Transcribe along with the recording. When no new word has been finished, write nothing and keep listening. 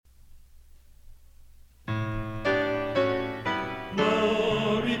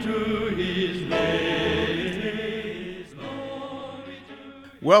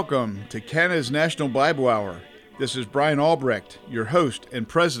Welcome to Canada's National Bible Hour. This is Brian Albrecht, your host and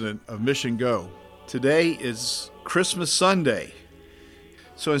president of Mission Go. Today is Christmas Sunday.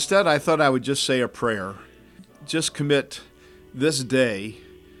 So instead, I thought I would just say a prayer. Just commit this day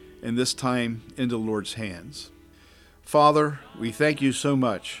and this time into the Lord's hands. Father, we thank you so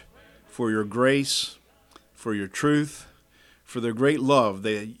much for your grace, for your truth, for the great love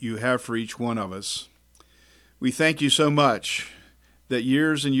that you have for each one of us. We thank you so much that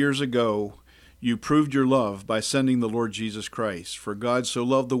years and years ago, you proved your love by sending the Lord Jesus Christ. For God so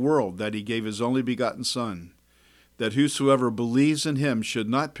loved the world that he gave his only begotten Son, that whosoever believes in him should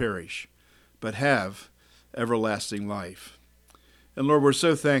not perish, but have everlasting life. And Lord, we're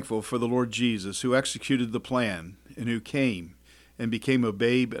so thankful for the Lord Jesus, who executed the plan and who came and became a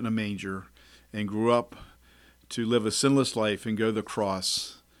babe in a manger and grew up to live a sinless life and go to the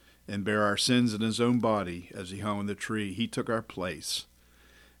cross and bear our sins in his own body as he hung on the tree. He took our place.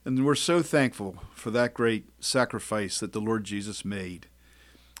 And we're so thankful for that great sacrifice that the Lord Jesus made.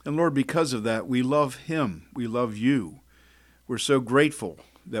 And Lord, because of that, we love him. We love you. We're so grateful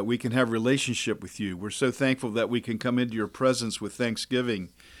that we can have a relationship with you. We're so thankful that we can come into your presence with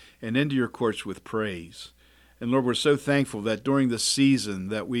thanksgiving and into your courts with praise. And Lord, we're so thankful that during this season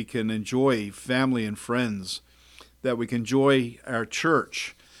that we can enjoy family and friends, that we can enjoy our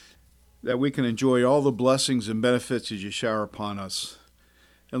church, that we can enjoy all the blessings and benefits as you shower upon us.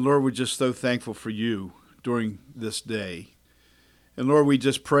 And Lord, we're just so thankful for you during this day. And Lord, we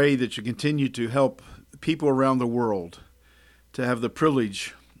just pray that you continue to help people around the world to have the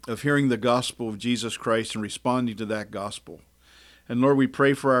privilege of hearing the gospel of Jesus Christ and responding to that gospel. And Lord, we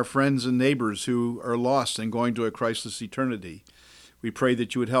pray for our friends and neighbors who are lost and going to a Christless eternity. We pray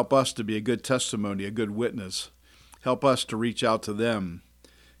that you would help us to be a good testimony, a good witness. Help us to reach out to them.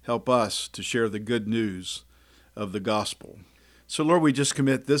 Help us to share the good news of the gospel. So, Lord, we just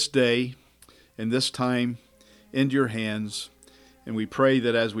commit this day and this time into your hands, and we pray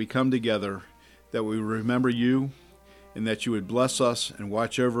that as we come together, that we remember you, and that you would bless us and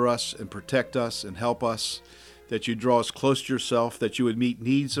watch over us and protect us and help us, that you draw us close to yourself, that you would meet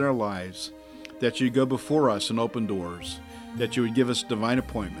needs in our lives, that you go before us and open doors, that you would give us divine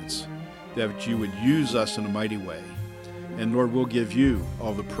appointments, that you would use us in a mighty way. And Lord, we'll give you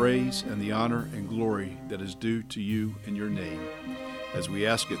all the praise and the honor and glory that is due to you in your name, as we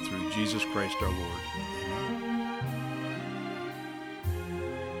ask it through Jesus Christ our Lord.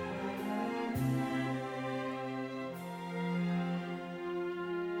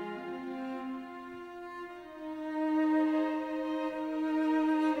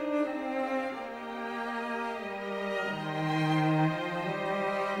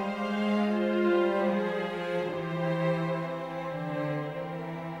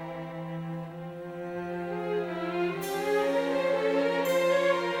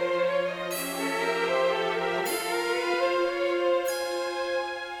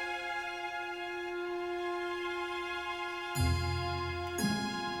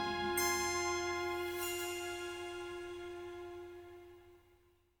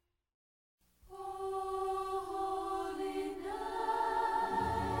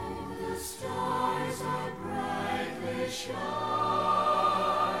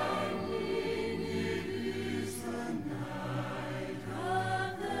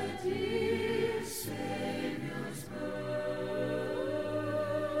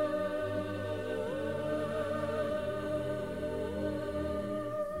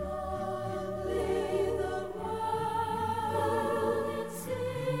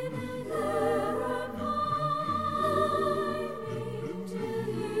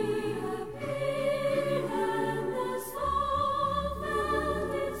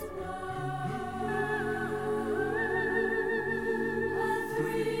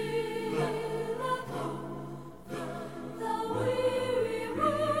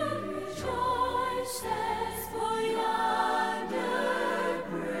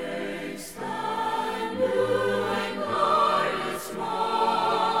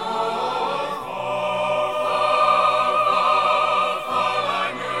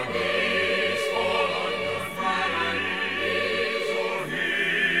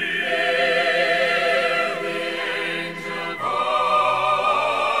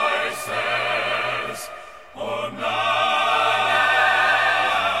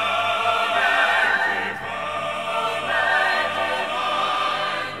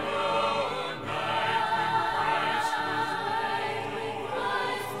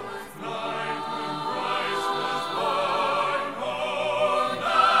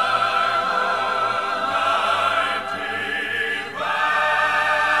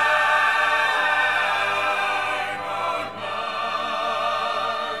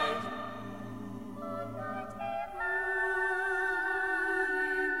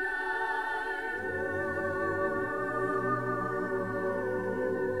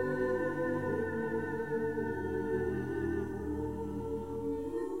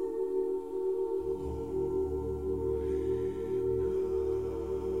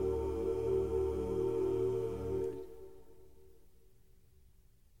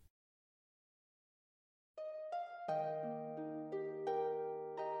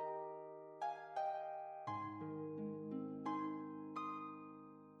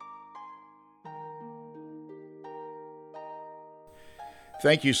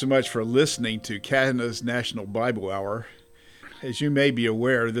 Thank you so much for listening to Canada's National Bible Hour. As you may be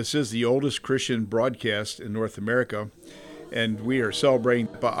aware, this is the oldest Christian broadcast in North America, and we are celebrating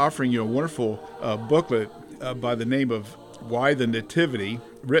by offering you a wonderful booklet by the name of Why the Nativity,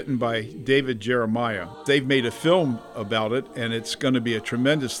 written by David Jeremiah. They've made a film about it, and it's going to be a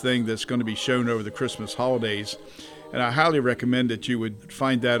tremendous thing that's going to be shown over the Christmas holidays. And I highly recommend that you would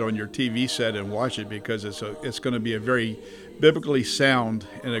find that on your TV set and watch it, because it's going to be a very biblically sound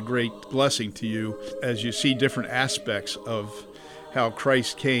and a great blessing to you as you see different aspects of how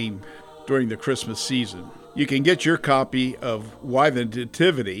Christ came during the Christmas season. You can get your copy of Why the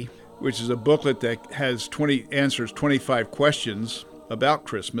Nativity, which is a booklet that answers 25 questions about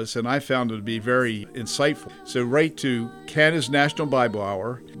Christmas, and I found it to be very insightful. So write to Canada's National Bible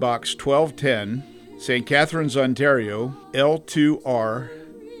Hour, Box 1210, St. Catharines, Ontario, L2R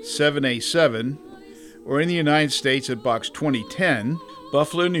 7A7, or in the United States at Box 2010,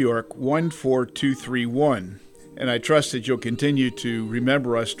 Buffalo, New York 14231. And I trust that you'll continue to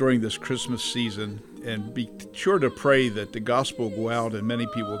remember us during this Christmas season, and be sure to pray that the gospel will go out and many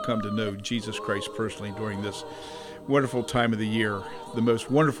people will come to know Jesus Christ personally during this wonderful time of the year, the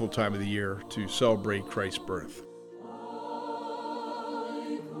most wonderful time of the year to celebrate Christ's birth.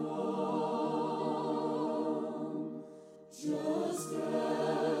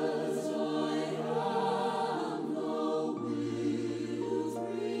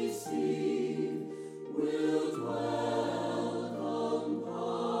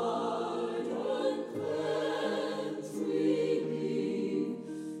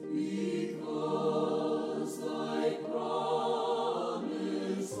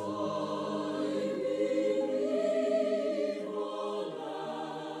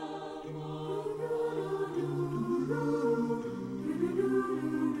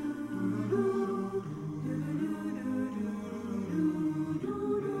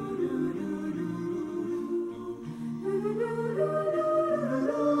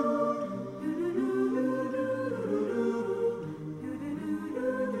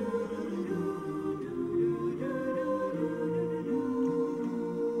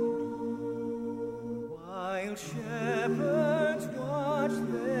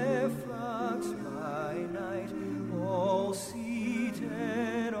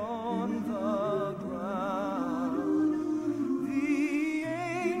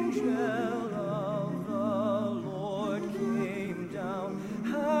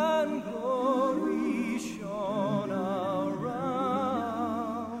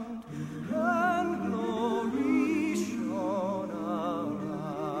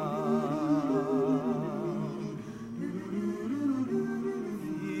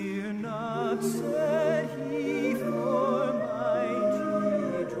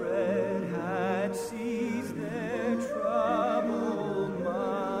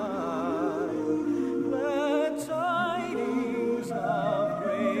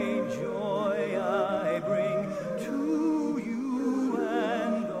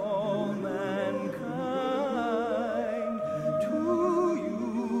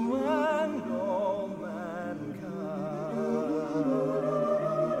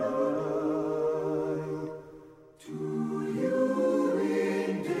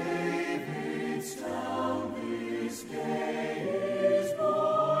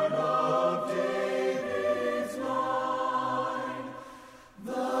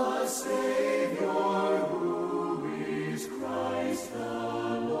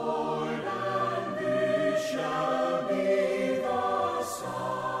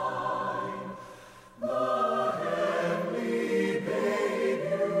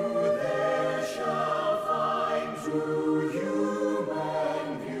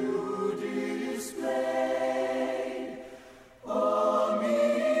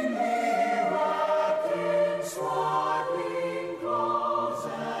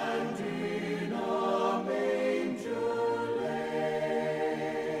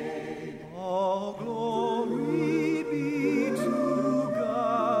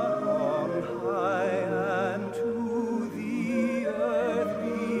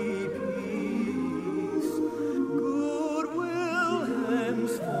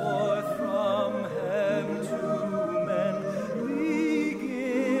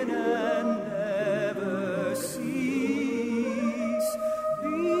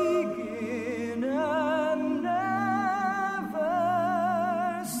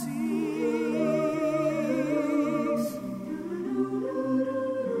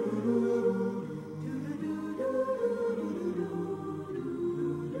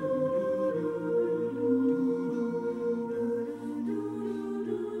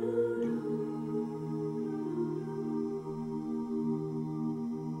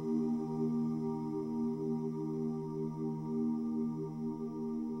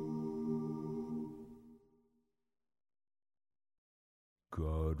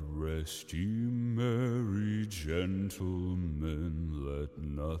 Rest ye merry gentlemen, let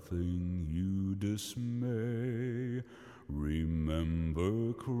nothing you dismay.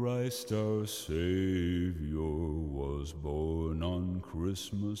 Remember Christ our Savior was born on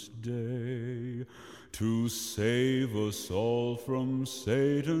Christmas Day to save us all from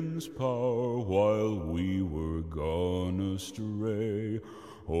Satan's power while we were gone astray.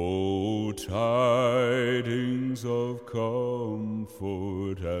 O tidings of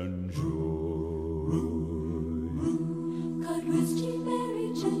comfort and joy. God rest ye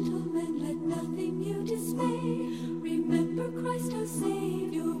merry gentlemen, let nothing you dismay. Remember Christ our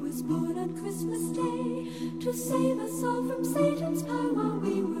Savior was born on Christmas Day to save us all from Satan's power while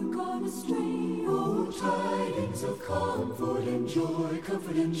we were gone astray. O tidings of comfort and joy,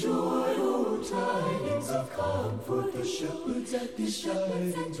 comfort and joy. O tidings of comfort, the shepherds at this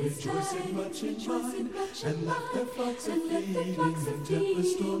time rejoicing much in mind, and left their flocks a feeding in temper,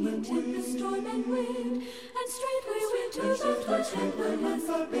 storm and wind. And straightway went to Bethlehem where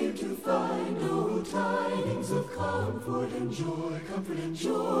Martha came to find. O tidings of comfort and joy, comfort and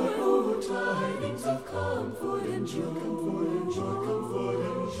joy. O tidings of comfort and joy, comfort and joy, comfort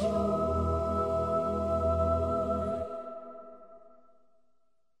and joy.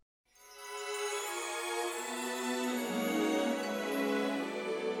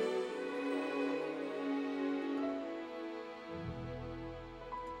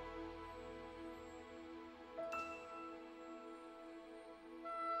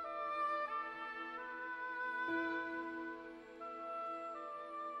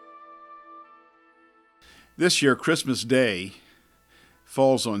 This year, Christmas Day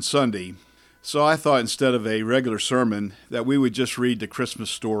falls on Sunday, so I thought instead of a regular sermon that we would just read the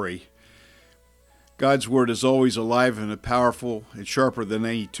Christmas story. God's Word is always alive and powerful and sharper than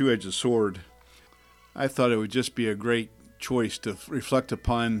any two-edged sword. I thought it would just be a great choice to reflect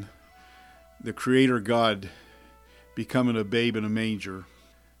upon the Creator God becoming a babe in a manger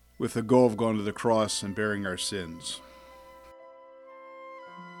with the goal of going to the cross and bearing our sins.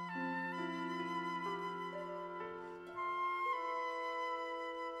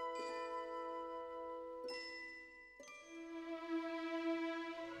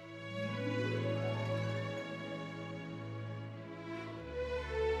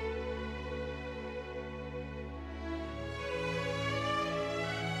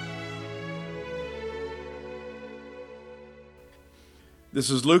 This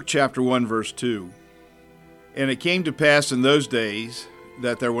is Luke chapter 1, verse 2. And it came to pass in those days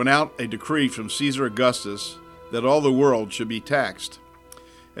that there went out a decree from Caesar Augustus that all the world should be taxed.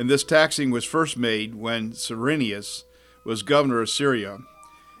 And this taxing was first made when Cyrenius was governor of Syria.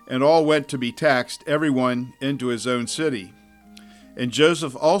 And all went to be taxed, every one into his own city. And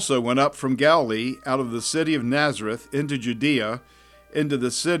Joseph also went up from Galilee out of the city of Nazareth into Judea, into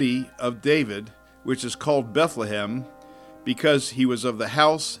the city of David, which is called Bethlehem, because he was of the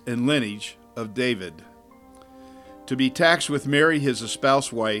house and lineage of David, to be taxed with Mary his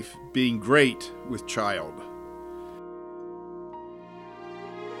espoused wife, being great with child.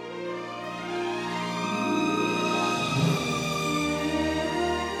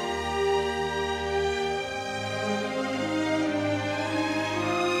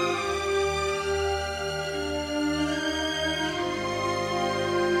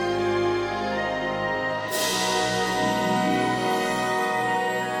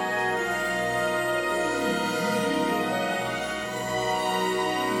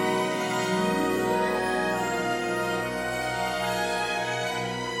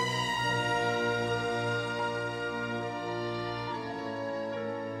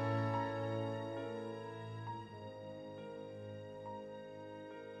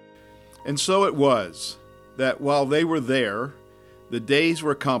 And so it was, that while they were there, the days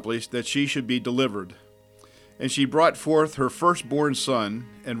were accomplished that she should be delivered. And she brought forth her firstborn son,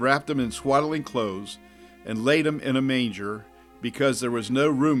 and wrapped him in swaddling clothes, and laid him in a manger, because there was no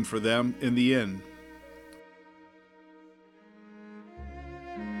room for them in the inn.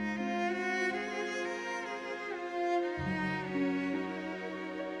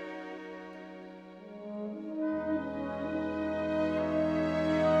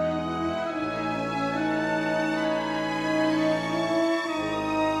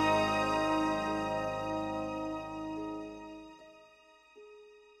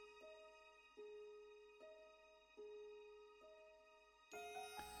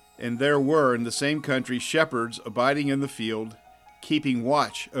 And there were in the same country shepherds abiding in the field, keeping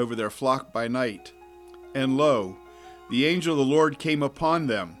watch over their flock by night. And lo, the angel of the Lord came upon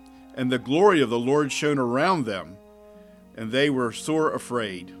them, and the glory of the Lord shone around them, and they were sore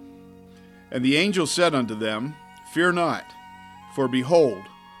afraid. And the angel said unto them, Fear not, for behold,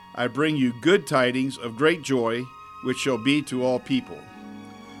 I bring you good tidings of great joy, which shall be to all people.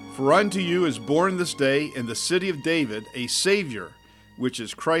 For unto you is born this day in the city of David a Savior, which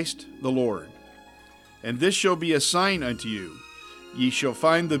is Christ the Lord. And this shall be a sign unto you. Ye shall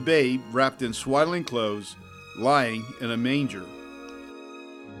find the babe wrapped in swaddling clothes, lying in a manger.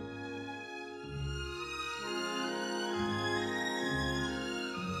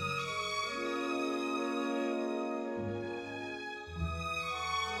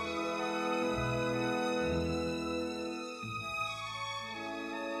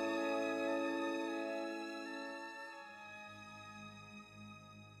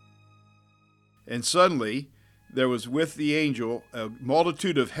 And suddenly there was with the angel a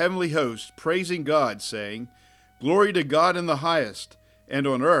multitude of heavenly hosts praising God, saying, Glory to God in the highest, and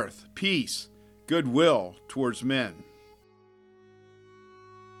on earth peace, goodwill towards men.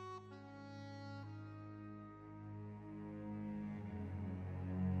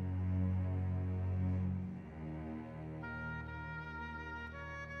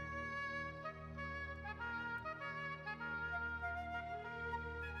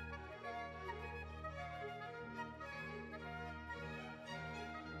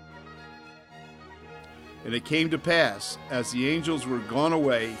 And it came to pass, as the angels were gone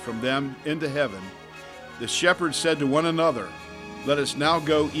away from them into heaven, the shepherds said to one another, Let us now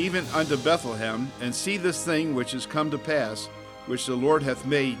go even unto Bethlehem, and see this thing which is come to pass, which the Lord hath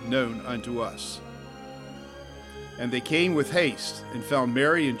made known unto us. And they came with haste, and found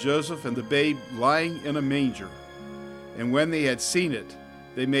Mary and Joseph and the babe lying in a manger. And when they had seen it,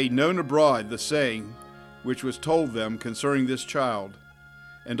 they made known abroad the saying which was told them concerning this child.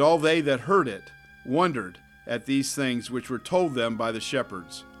 And all they that heard it wondered at these things which were told them by the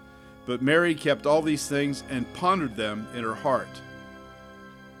shepherds. But Mary kept all these things and pondered them in her heart.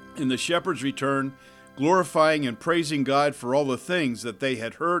 And the shepherds returned, glorifying and praising God for all the things that they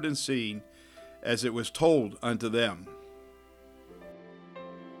had heard and seen, as it was told unto them.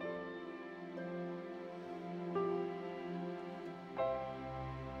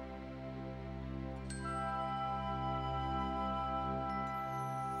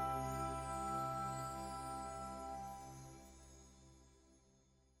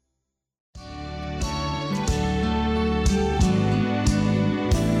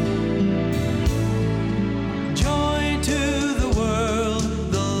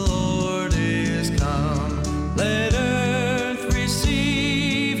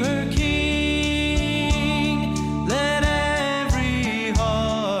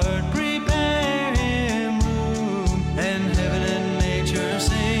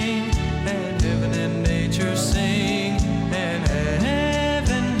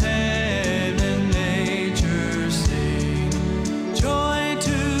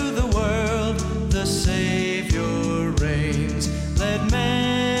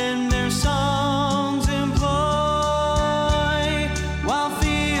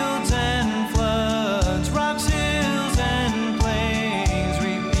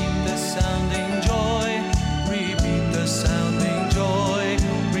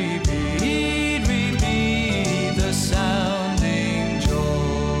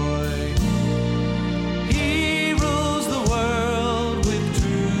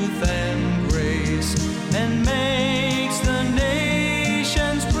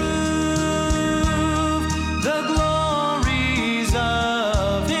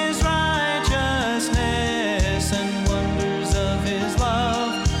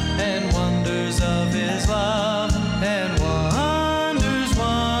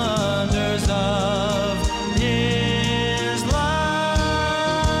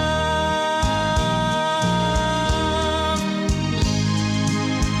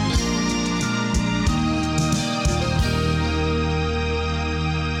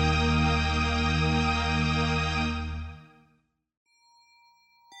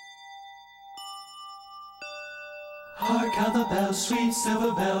 Hark how the bells, sweet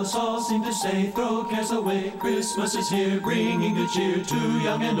silver bells, all seem to say, throw cares away, Christmas is here, bringing good cheer to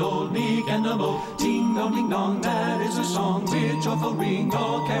young and old, meek and humble. Ding dong, that is a song, with joyful ring,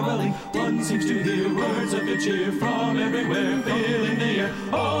 all caroling. One seems to hear words of good cheer from everywhere, filling the air.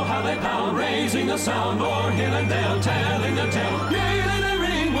 Oh, how they pound, raising the sound, o'er hill and dale, telling the tale. Gaily they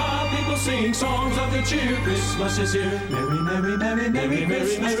ring while people sing songs of good cheer. Christmas is here. Merry, merry, merry, merry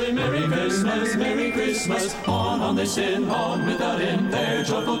Christmas, merry Christmas, merry Christmas. On they sing, on without end, their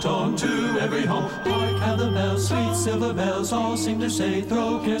joyful tone to every home. Hark how the bells, sweet silver bells, all seem to say,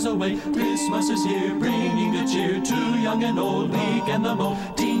 throw cares away. Christmas is here, bringing good cheer to young and old, meek and the bold.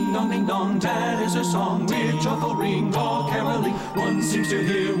 Ding dong, that is our song, with joyful ring, all caroling. One seems to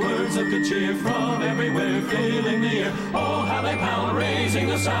hear words of good cheer from everywhere, filling the air. Oh, how they pound, raising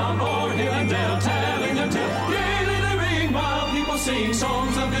the sound, o'er hill and dale, telling their tale. Gaily they ring while people sing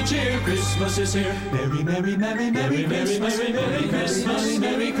songs of good cheer. Christmas is here. Merry, merry, merry, merry, merry, merry, merry Christmas,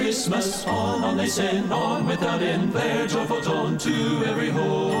 merry Christmas. On they send, on without end, their joyful tone to every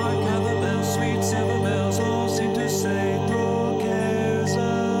home. Hark how the bells, sweet silver bells, all seem to say, throw cares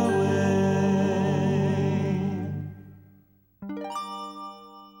away.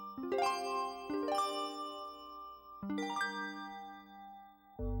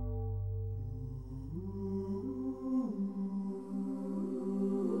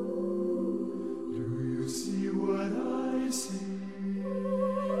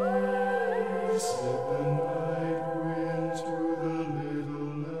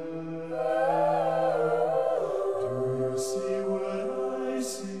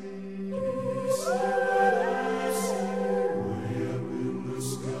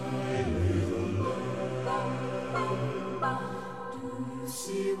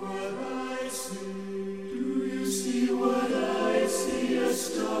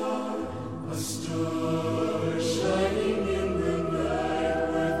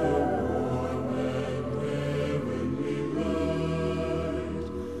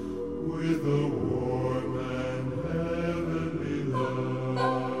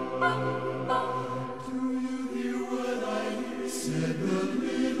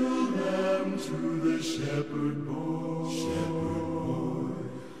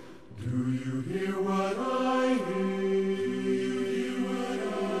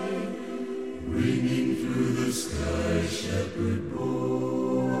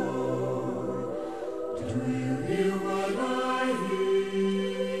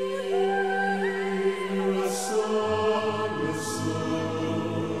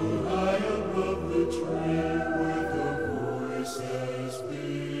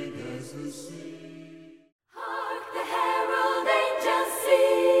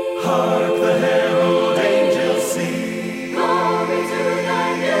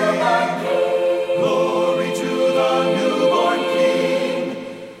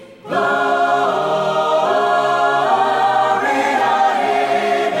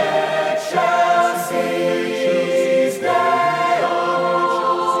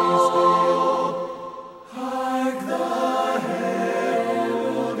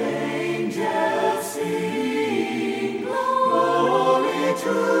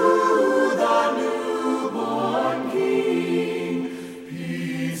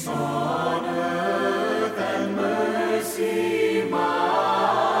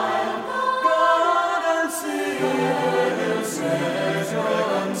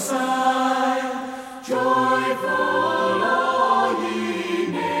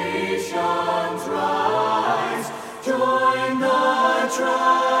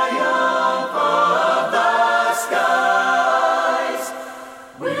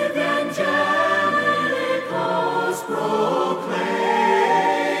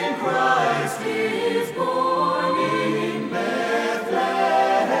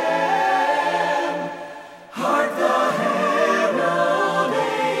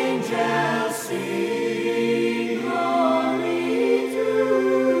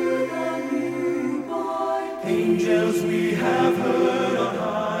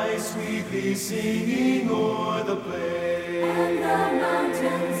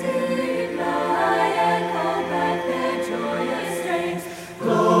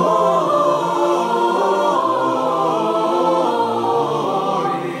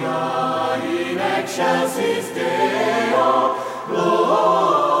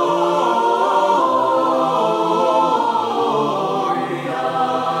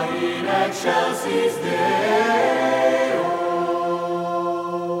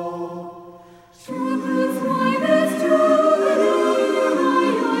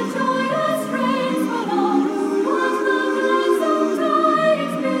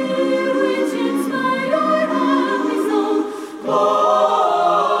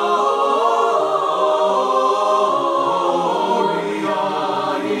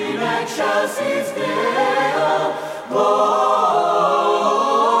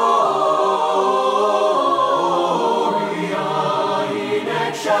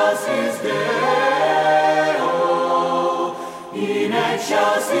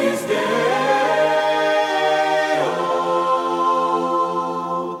 Excelsis Deo.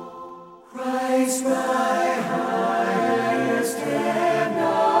 Christ thy highest and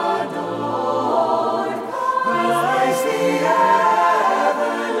adored, Christ the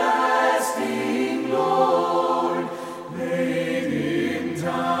everlasting Lord, late in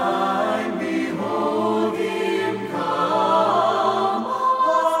time behold him come,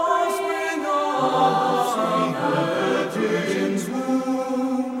 offspring of the Virgin's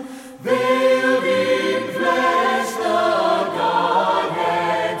womb, veiled in flesh the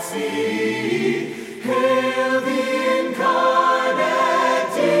Godhead see, hail the incarnate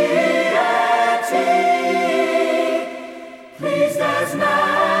deity, pleased as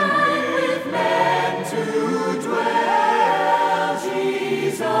man with men to dwell,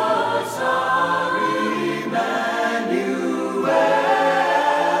 Jesus our Emmanuel.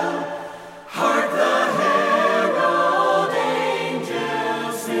 Hark the herald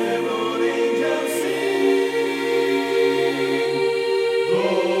angels sing,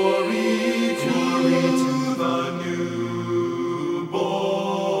 glory to the newborn King.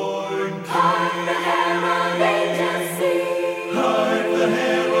 Hark the herald angels sing, hark the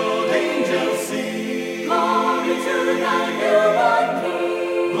herald angels sing, glory to the newborn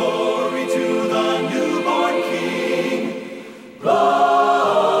King, glory to the newborn King, Gloria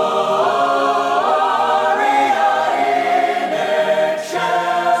in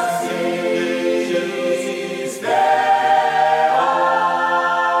excelsis Deo.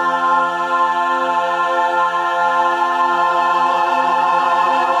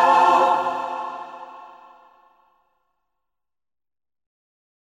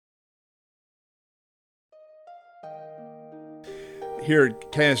 Here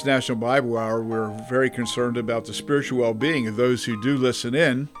at Kansas National Bible Hour, we're very concerned about the spiritual well-being of those who do listen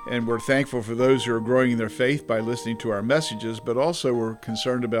in, and we're thankful for those who are growing in their faith by listening to our messages, but also we're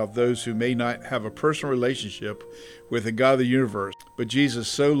concerned about those who may not have a personal relationship with the God of the universe. But Jesus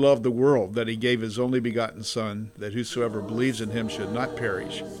so loved the world that he gave his only begotten Son, that whosoever believes in him should not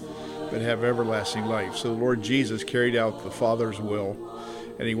perish, but have everlasting life. So the Lord Jesus carried out the Father's will,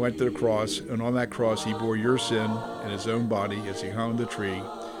 and he went to the cross, and on that cross he bore your sin in his own body as he hung on the tree.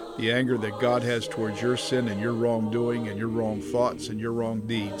 The anger that God has towards your sin and your wrongdoing and your wrong thoughts and your wrong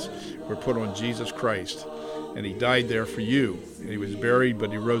deeds were put on Jesus Christ, and he died there for you. And he was buried, but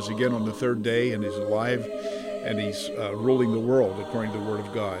he rose again on the third day, and he's alive, and he's ruling the world according to the Word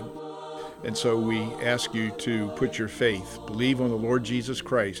of God. And so we ask you to put your faith, believe on the Lord Jesus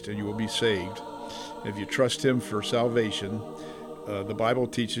Christ, and you will be saved. And if you trust him for salvation, the Bible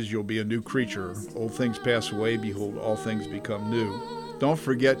teaches you'll be a new creature. Old things pass away, behold, all things become new. Don't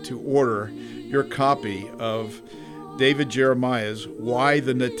forget to order your copy of David Jeremiah's Why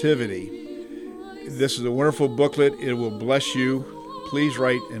the Nativity. This is a wonderful booklet. It will bless you. Please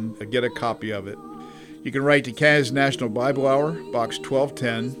write and get a copy of it. You can write to Kansas National Bible Hour, Box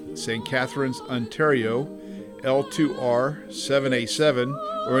 1210, St. Catharines, Ontario, L2R 787,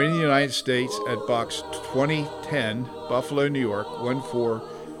 or in the United States at Box 2010, Buffalo, New York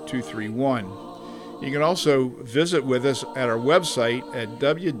 14231. You can also visit with us at our website at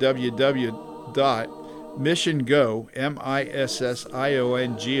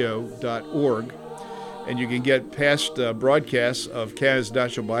www.missiongo.org, and you can get past broadcasts of Kansas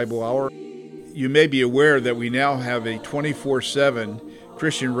National Bible Hour. You may be aware that we now have a 24/7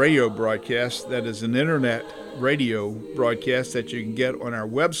 Christian radio broadcast that is an internet radio broadcast that you can get on our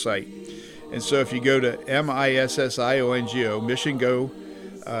website. And so if you go to MISSIONGO,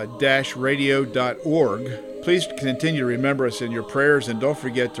 missiongo-radio.org, please continue to remember us in your prayers, and don't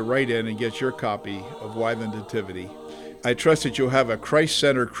forget to write in and get your copy of Why the Nativity. I trust that you'll have a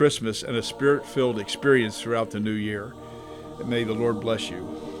Christ-centered Christmas and a Spirit-filled experience throughout the new year. And may the Lord bless you.